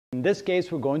In this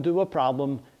case, we're going to do a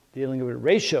problem dealing with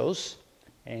ratios,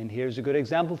 and here's a good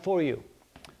example for you.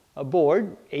 A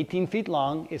board, 18 feet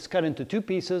long, is cut into two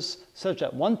pieces such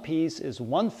that one piece is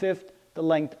 1/5 the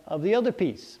length of the other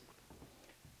piece.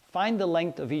 Find the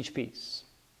length of each piece.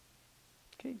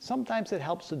 Okay. Sometimes it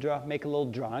helps to make a little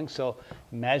drawing. So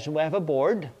imagine we have a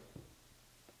board,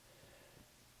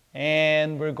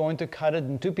 and we're going to cut it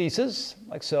in two pieces,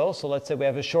 like so. So let's say we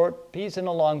have a short piece and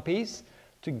a long piece.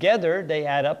 Together, they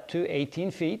add up to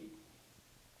 18 feet.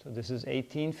 So this is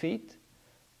 18 feet.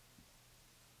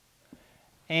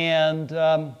 And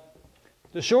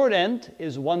the short end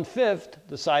is 1/5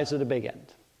 the size of the big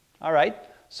end. All right,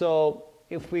 so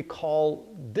if we call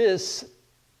this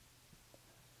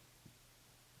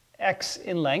x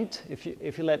in length,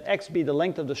 if you let x be the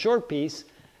length of the short piece,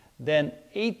 then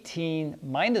 18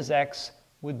 minus x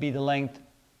would be the length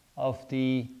of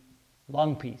the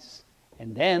long piece.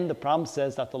 And then the problem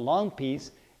says that the long piece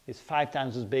is 5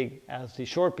 times as big as the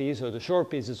short piece, or the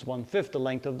short piece is 1/5 the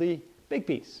length of the big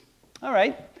piece. All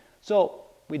right, so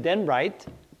we then write,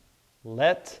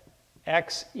 let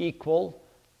x equal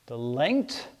the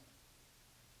length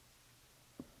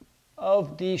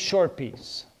of the short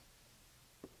piece.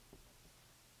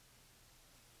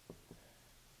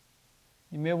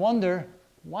 You may wonder,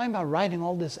 why am I writing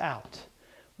all this out?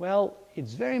 Well,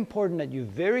 it's very important that you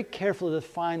very carefully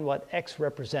define what x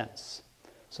represents.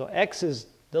 So x is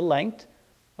the length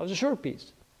of the short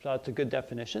piece. So that's a good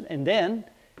definition. And then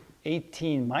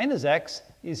 18 minus x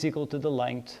is equal to the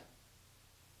length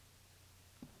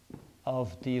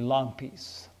of the long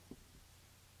piece.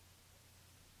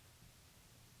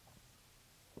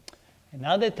 And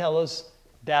now they tell us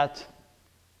that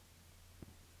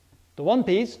the one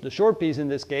piece, the short piece in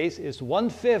this case, is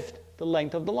 1/5 the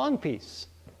length of the long piece.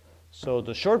 So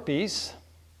the short piece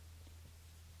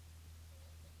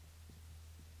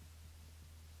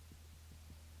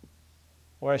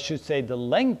or I should say the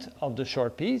length of the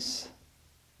short piece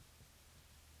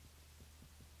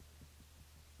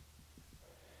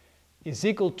is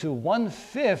equal to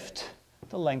 1/5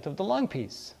 the length of the long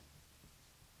piece.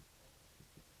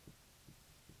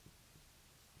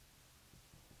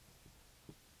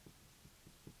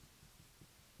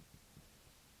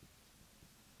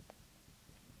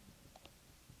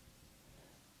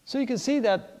 So you can see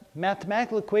that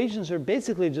mathematical equations are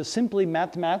basically just simply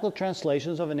mathematical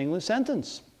translations of an English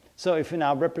sentence. So if we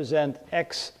now represent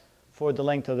x for the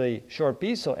length of the short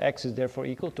piece, so x is therefore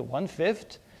equal to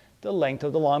 1/5 the length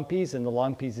of the long piece, and the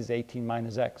long piece is 18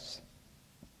 minus x.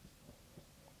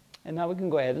 And now we can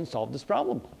go ahead and solve this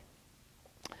problem.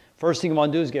 First thing we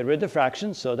want to do is get rid of the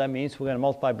fractions, so that means we're going to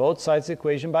multiply both sides of the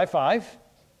equation by 5.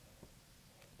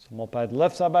 So multiply the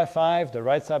left side by 5, the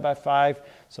right side by 5.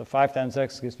 So 5 times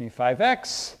x gives me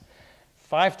 5x.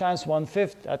 5 times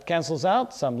 1/5, that cancels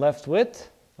out. So I'm left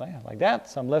with, like that,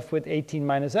 so I'm left with 18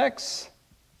 minus x.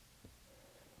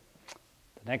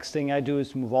 The next thing I do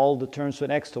is move all the terms with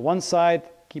x to one side,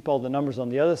 keep all the numbers on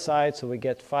the other side, so we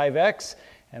get 5x.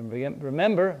 And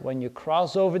remember, when you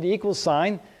cross over the equal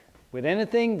sign, with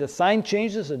anything, the sign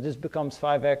changes, so this becomes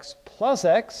 5x plus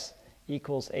x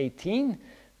equals 18.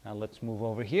 Now let's move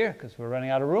over here because we're running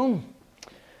out of room.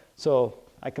 So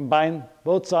I combine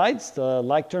both sides, the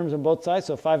like terms on both sides.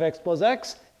 So 5x plus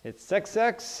x, it's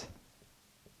 6x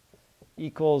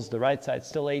equals the right side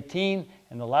still 18.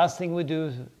 And the last thing we do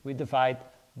is we divide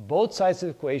both sides of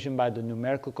the equation by the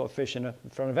numerical coefficient in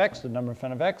front of x, the number in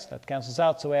front of x. That cancels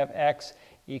out, so we have x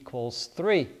equals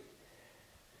 3.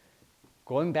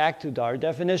 Going back to our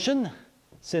definition,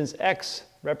 since x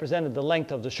represented the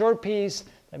length of the short piece,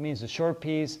 that means the short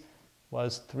piece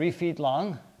was 3 feet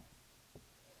long.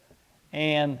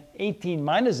 And 18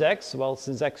 minus x, well,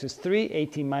 since x is 3,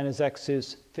 18 minus x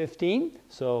is 15.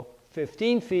 So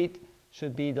 15 feet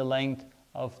should be the length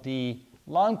of the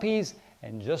long piece.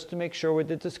 And just to make sure we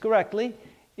did this correctly,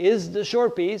 is the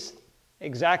short piece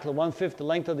exactly 1/5 the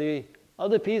length of the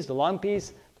other piece, the long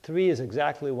piece? 3 is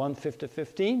exactly 1/5 of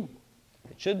 15.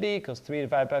 It should be, because 3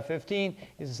 divided by 15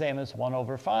 is the same as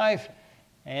 1/5.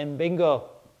 And bingo,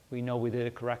 we know we did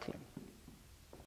it correctly.